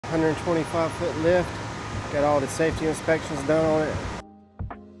125-foot lift. Got all the safety inspections done on it.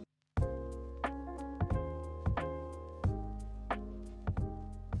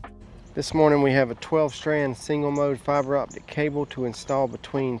 This morning we have a 12-strand single mode fiber optic cable to install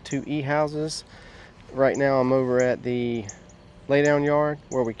between two E-houses. Right now I'm over at the laydown yard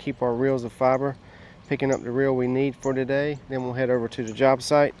where we keep our reels of fiber, picking up the reel we need for today. Then we'll head over to the job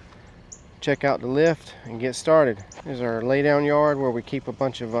site, check out the lift, and get started. Here's our laydown yard where we keep a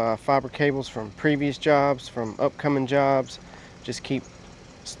bunch of fiber cables from previous jobs, from upcoming jobs. Just keep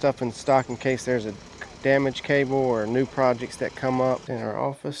stuff in stock in case there's a damaged cable or new projects that come up. In our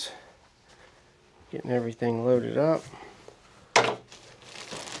office, getting everything loaded up.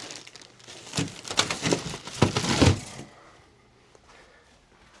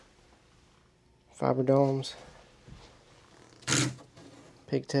 Fiber domes,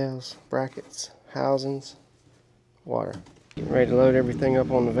 pigtails, brackets, housings, water. Getting ready to load everything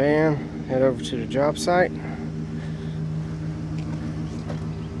up on the van, head over to the job site.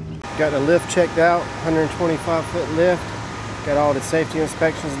 Got the lift checked out, 125-foot lift. Got all the safety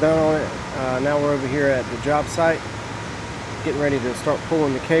inspections done on it. Now we're over here at the job site, getting ready to start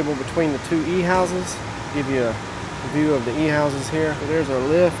pulling the cable between the two E-houses. Give you a view of the E-houses here. So there's our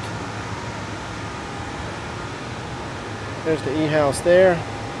lift. There's the E-house there.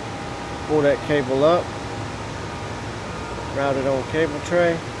 Pull that cable up, route it on cable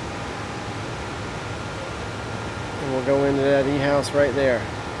tray, and we'll go into that E-house right there.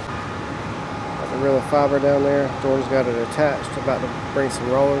 Got the reel of fiber down there. Jordan's got it attached, about to bring some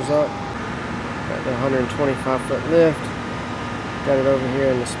rollers up. Got the 125-foot lift. Got it over here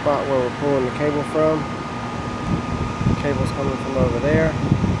in the spot where we're pulling the cable from. The cable's coming from over there.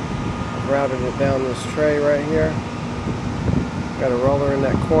 I've routed it down this tray right here. Got a roller in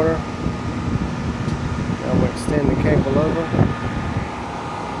that corner. Now I'm going to extend the cable over.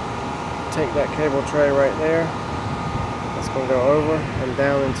 Take that cable tray right there. That's going to go over and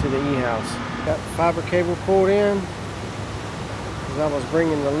down into the E-house. Got the fiber cable pulled in. As I was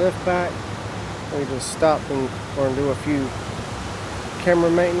bringing the lift back, we just stopped and we're going to do a few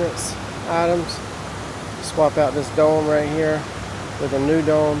camera maintenance items. Swap out this dome right here with a new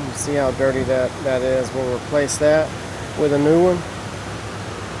dome. You see how dirty that is. We'll replace that with a new one.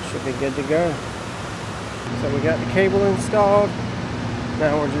 Should be good to go. So we got the cable installed.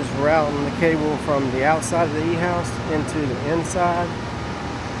 Now we're just routing the cable from the outside of the E-house into the inside,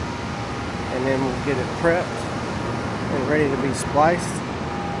 and then we'll get it prepped and ready to be spliced.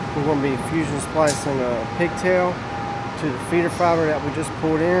 We're going to be fusion splicing a pigtail to the feeder fiber that we just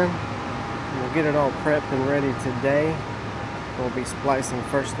pulled in. And we'll get it all prepped and ready today. We'll be splicing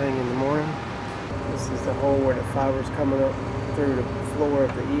first thing in the morning. This is the hole where the fiber's coming up through the floor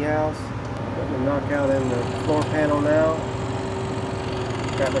of the E-house. Putting the knockout in the floor panel now.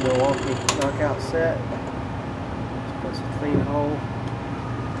 Got the Milwaukee knockout set. Just puts a clean hole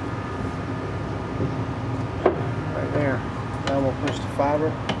right there. Now we'll push the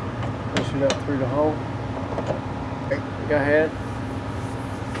fiber, push it up through the hole. Go ahead.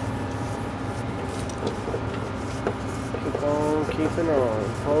 Keep on keeping on.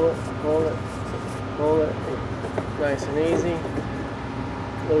 Pull it, pull it, pull it. Nice and easy.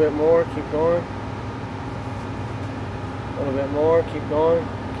 A little bit more, keep going. A little bit more, keep going,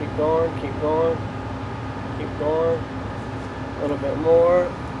 keep going, keep going, keep going. A little bit more, a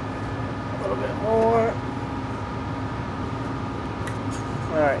little bit more.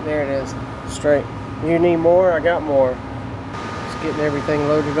 Alright, there it is. Straight. You need more? I got more. Just getting everything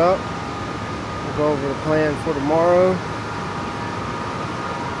loaded up. We'll go over the plan for tomorrow.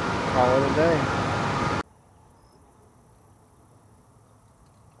 Call it a day.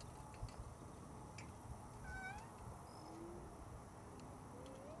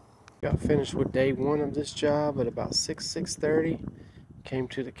 Got finished with day one of this job at about 6:30. Came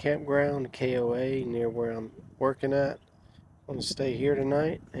to the campground, the KOA, near where I'm working at. I'm gonna stay here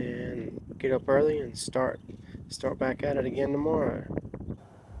tonight and get up early and start back at it again tomorrow.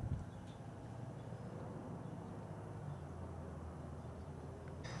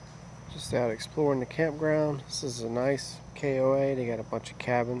 Just out exploring the campground. This is a nice KOA. They got a bunch of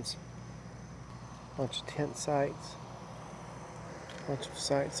cabins, a bunch of tent sites. Bunch of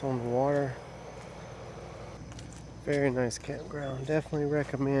sites on the water. Very nice campground. Definitely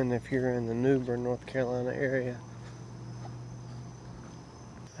recommend if you're in the Newbern, North Carolina area.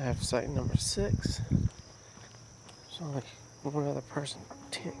 I have site number 6. There's only one other person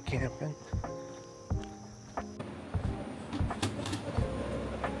tent camping.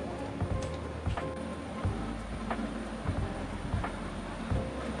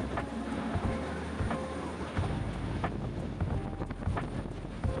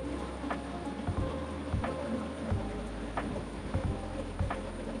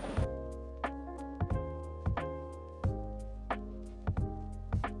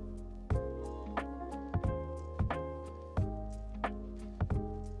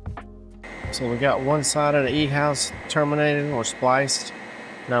 So we got one side of the E-house terminated or spliced.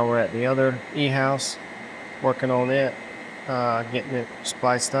 Now we're at the other E-house, working on it, getting it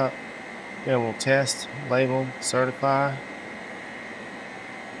spliced up. Then we'll test, label, certify,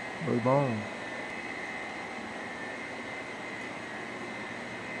 move on.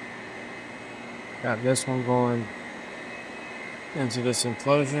 Got this one going into this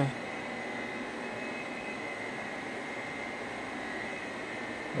enclosure.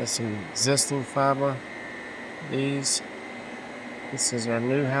 That's some existing fiber. This is our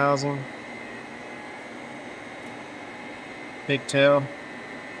new housing. Pigtail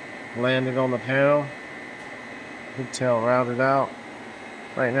landed on the panel. Pigtail routed out.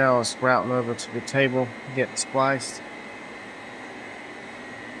 Right now it's routing over to the table, getting spliced.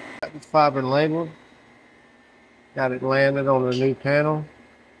 Got the fiber labeled. Got it landed on the new panel.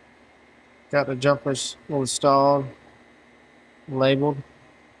 Got the jumpers installed, labeled,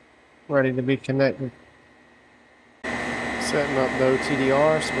 ready to be connected. Setting up the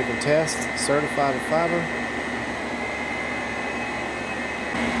OTDR so we can test, certify the fiber.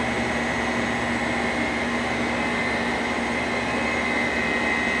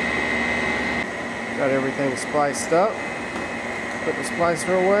 Got everything spliced up. Put the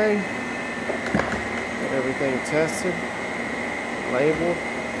splicer away. Got everything tested, labeled.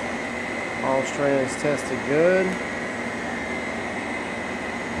 All strands tested good.